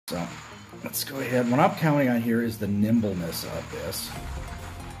So let's go ahead. What I'm counting on here is the nimbleness of this.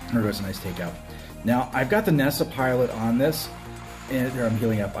 There goes a nice takeout. Now I've got the Nessa pilot on this, and there I'm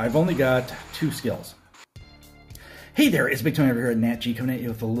healing up. I've only got 2 skills. Hey there, it's Big Tony over here at Nat G, coming at you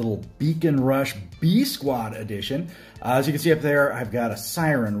with a little Beacon Rush B Squad edition. As you can see up there, I've got a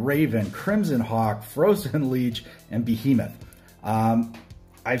Siren, Raven, Crimson Hawk, Frozen Leech, and Behemoth.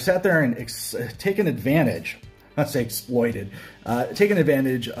 I've sat there and taken advantage, I'd say exploited, taken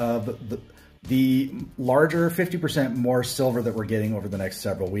advantage of the larger 50% more silver that we're getting over the next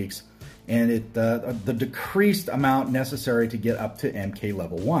several weeks, and the decreased amount necessary to get up to MK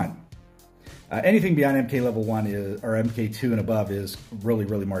level 1. Anything beyond MK level 1 is, or MK2 and above is really,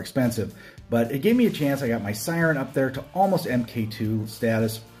 really more expensive. But it gave me a chance. I got my Siren up there to almost MK2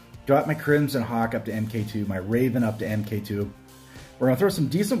 status. Got my Crimson Hawk up to MK2, my Raven up to MK2. We're going to throw some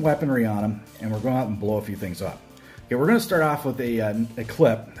decent weaponry on them, and we're going out and blow a few things up. Okay, we're going to start off with a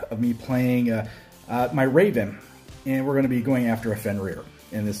clip of me playing my Raven, and we're going to be going after a Fenrir.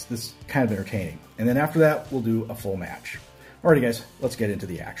 And this is kind of entertaining. And then after that, we'll do a full match. Alrighty guys, let's get into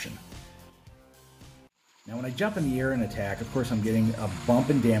the action. Now when I jump in the air and attack, of course I'm getting a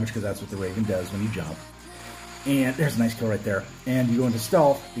bump in damage because that's what the Raven does when you jump. And there's a nice kill right there. And you go into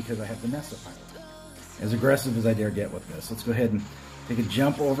stealth because I have the Nessa pilot. As aggressive as I dare get with this. Let's go ahead and take a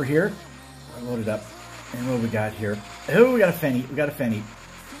jump over here. I load it up. And what do we got here? Oh, we got a Fenny. We got a Fenny.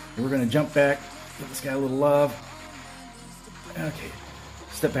 And we're going to jump back. Give this guy a little love. Okay.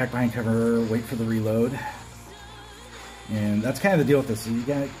 Step back behind cover. Wait for the reload. And that's kind of the deal with this. So you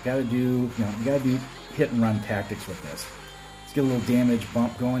gotta do, you gotta do hit and run tactics with this. Let's get a little damage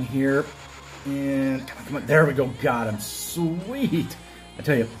bump going here. And come on, there we go. Got him. Sweet. I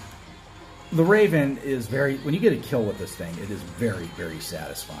tell you, the Raven is when you get a kill with this thing, it is very, very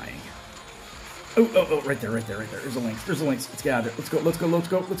satisfying. Oh, right there. There's a lynx. Let's get out of there.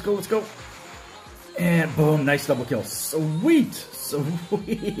 Let's go. And boom, nice double kill. Sweet.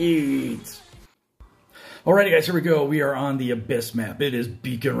 Alrighty guys, here we go. We are on the Abyss map. It is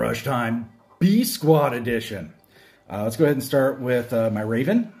Beacon Rush time. B Squad edition. Let's go ahead and start with my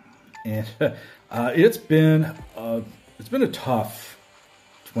Raven. And it's been a tough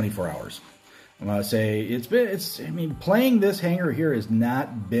 24 hours. I'm gonna say I mean, playing this hangar here has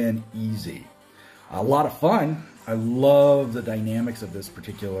not been easy. A lot of fun. I love the dynamics of this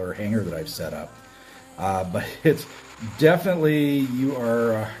particular hangar that I've set up. But it's definitely,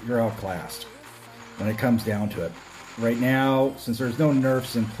 you're outclassed when it comes down to it. Right now, since there's no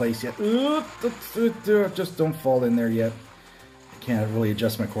nerfs in place yet, just don't fall in there yet. I can't really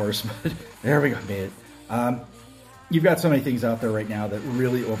adjust my course, but there we go, made it. You've got so many things out there right now that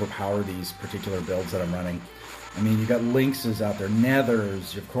really overpower these particular builds that I'm running. I mean, you've got Lynxes out there,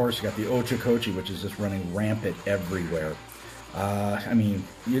 Nethers, of course, you got the Ochokochi, which is just running rampant everywhere. I mean,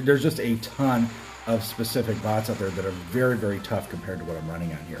 there's just a ton of specific bots out there that are very, very tough compared to what I'm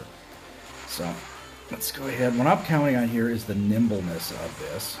running on here. So let's go ahead. What I'm counting on here is the nimbleness of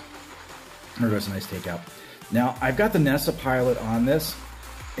this. There goes a nice takeout. Now I've got the Nessa pilot on this,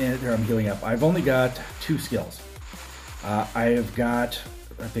 and there I'm healing up. I've only got 2 skills. I have got,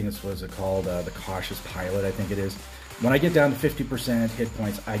 I think this was called the Cautious Pilot, I think it is. When I get down to 50% hit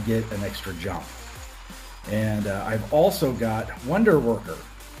points, I get an extra jump. And I've also got Wonder Worker.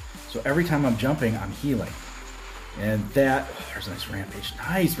 So every time I'm jumping, I'm healing. And that, oh, there's a nice rampage.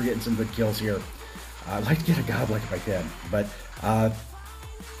 Nice, we're getting some good kills here. I'd like to get a godlike if I can. But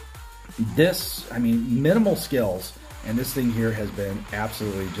this, I mean, minimal skills. And this thing here has been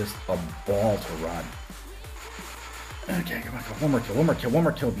absolutely just a ball to run. Okay, come on, one more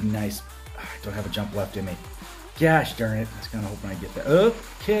kill would be nice. I don't have a jump left in me. Gosh darn it, I was kind of hoping I'd get that.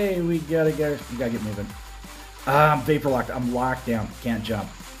 Okay, we gotta get moving. I'm vapor locked, I'm locked down, can't jump.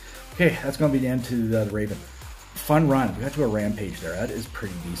 Okay, that's going to be the end to the Raven. Fun run. We got to a rampage there. That is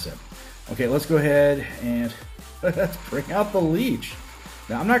pretty decent. Okay, let's go ahead and let's bring out the Leech.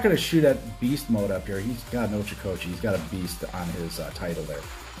 Now, I'm not going to shoot at Beast mode up here. He's got an Ochokochi. He's got a Beast on his title there.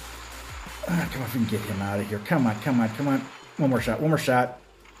 Come on, if we can get him out of here. Come on. One more shot.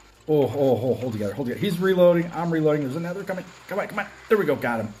 Oh, hold together. He's reloading. I'm reloading. There's another coming. Come on. There we go.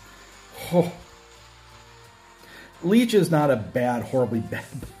 Got him. Oh. Leech is not a horribly bad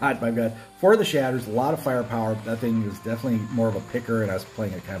bot, but I've got 4 of the Shatters, a lot of firepower. That thing is definitely more of a picker, and I was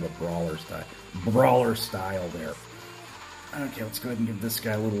playing a kind of a brawler style there. Okay, let's go ahead and give this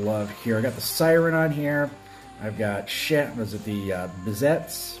guy a little love here. I got the Siren on here. I've got the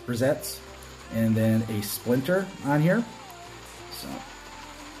Brisettes, and then a Splinter on here. So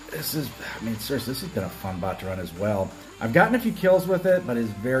this is, I mean, seriously, this has been a fun bot to run as well. I've gotten a few kills with it, but it's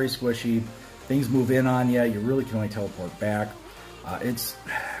very squishy. Things move in on you. You really can only teleport back. It's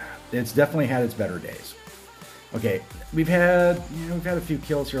it's definitely had its better days. Okay, we've had a few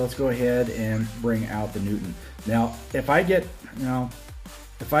kills here. Let's go ahead and bring out the Newton. Now, if I get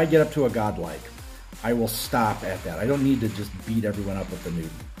up to a godlike, I will stop at that. I don't need to just beat everyone up with the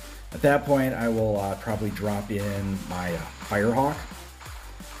Newton. At that point, I will probably drop in my Firehawk,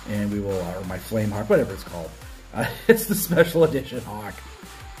 and we will, or my Flamehawk, whatever it's called. It's the special edition Hawk,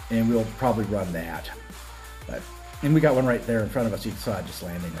 and we'll probably run that. And we got one right there in front of us. You saw it just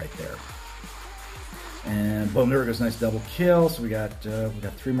landing right there. And boom, there goes a nice double kill. So we got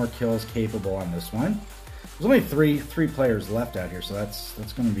 3 more kills capable on this one. There's only three players left out here, so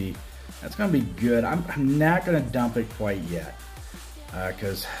that's gonna be good. I'm not gonna dump it quite yet,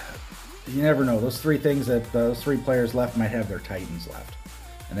 because you never know. Those 3 players left might have their Titans left,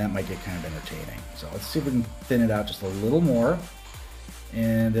 and that might get kind of entertaining. So let's see if we can thin it out just a little more,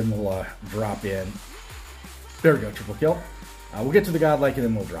 and then we'll drop in. There we go, triple kill. We'll get to the godlike and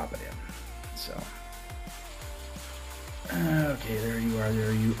then we'll drop it in. So. Okay, there you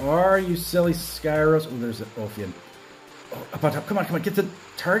are, you silly Skyros. Oh, there's an Ophion. Oh, up on top. Come on, get to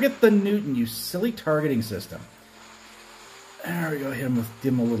target the Newton, you silly targeting system. There we go,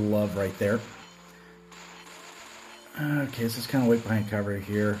 give him a little love right there. Okay, let's just kind of wait behind cover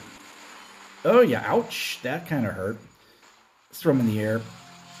here. Oh yeah, ouch, that kind of hurt. Let's throw him in the air.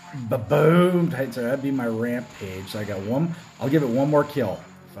 Ba-boom! So that'd be my rampage. So I got one. I'll give it one more kill.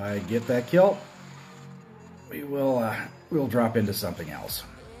 If I get that kill, we'll drop into something else.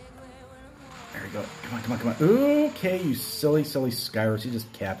 There we go. Come on. Okay, you silly Skyros. You're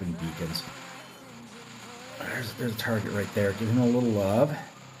just capping beacons. There's a target right there. Give him a little love.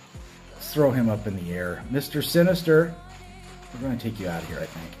 Let's throw him up in the air. Mr. Sinister, we're going to take you out of here, I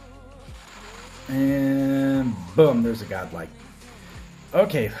think. And boom, there's a godlike.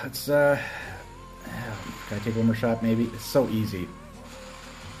 Okay, let's, can I take one more shot, maybe? It's so easy.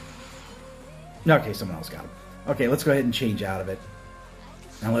 Okay, someone else got him. Okay, let's go ahead and change out of it.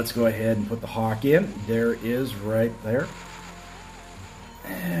 Now let's go ahead and put the Hawk in. There is right there.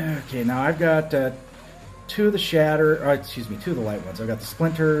 Okay, now I've got 2 of the Shatter, two of the light ones. I've got the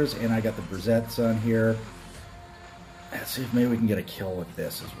Splinters, and I got the Brisettes on here. Let's see if maybe we can get a kill with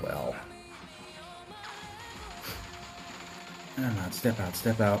this as well. Come on, step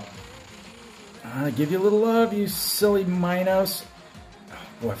out. I give you a little love, you silly Minos. Oh,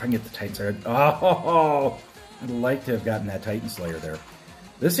 boy, if I can get the Titan Slayer. Oh, I'd like to have gotten that Titan Slayer there.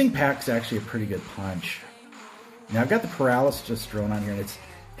 This thing packs actually a pretty good punch. Now I've got the Paralysis just thrown on here, and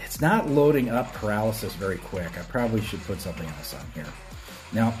it's not loading up Paralysis very quick. I probably should put something else on here.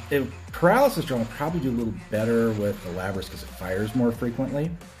 Now, Paralysis drone will probably do a little better with the Labrys because it fires more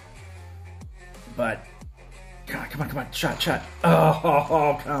frequently. But come on, shot.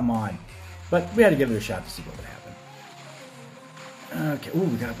 Oh, come on. But we had to give it a shot to see what would happen. Okay, ooh,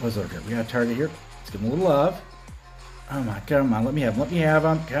 we got Buzzard here. We got a target here. Let's give him a little love. Come on, let me have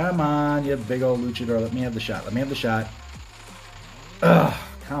him. Come on, you big old luchador. Let me have the shot. Ugh,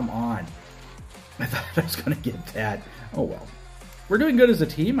 come on. I thought I was going to get that. Oh, well. We're doing good as a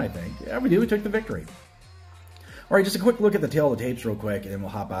team, I think. Yeah, we do. We took the victory. All right, just a quick look at the tail of the tapes real quick, and then we'll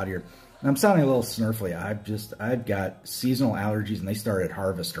hop out of here. I'm sounding a little snurfly. I've got seasonal allergies, and they start at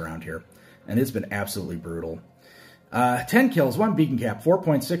harvest around here, and it's been absolutely brutal. 10 kills, 1 beacon cap,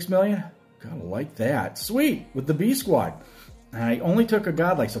 4.6 million. Gotta like that. Sweet, with the B squad. I only took a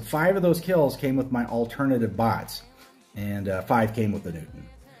godlike, so 5 of those kills came with my alternative bots, and 5 came with the Newton.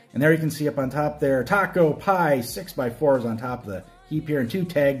 And there you can see up on top there, Taco Pie 6x4s on top of the heap here, and 2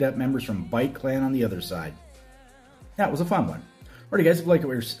 tagged up members from Bite Clan on the other side. That was a fun one. Alright guys,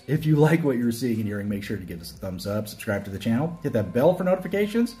 if you like what you're seeing and hearing, make sure to give us a thumbs up, subscribe to the channel, hit that bell for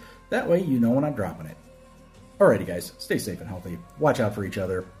notifications. That way you know when I'm dropping it. Alrighty guys, stay safe and healthy. Watch out for each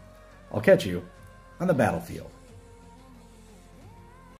other. I'll catch you on the battlefield.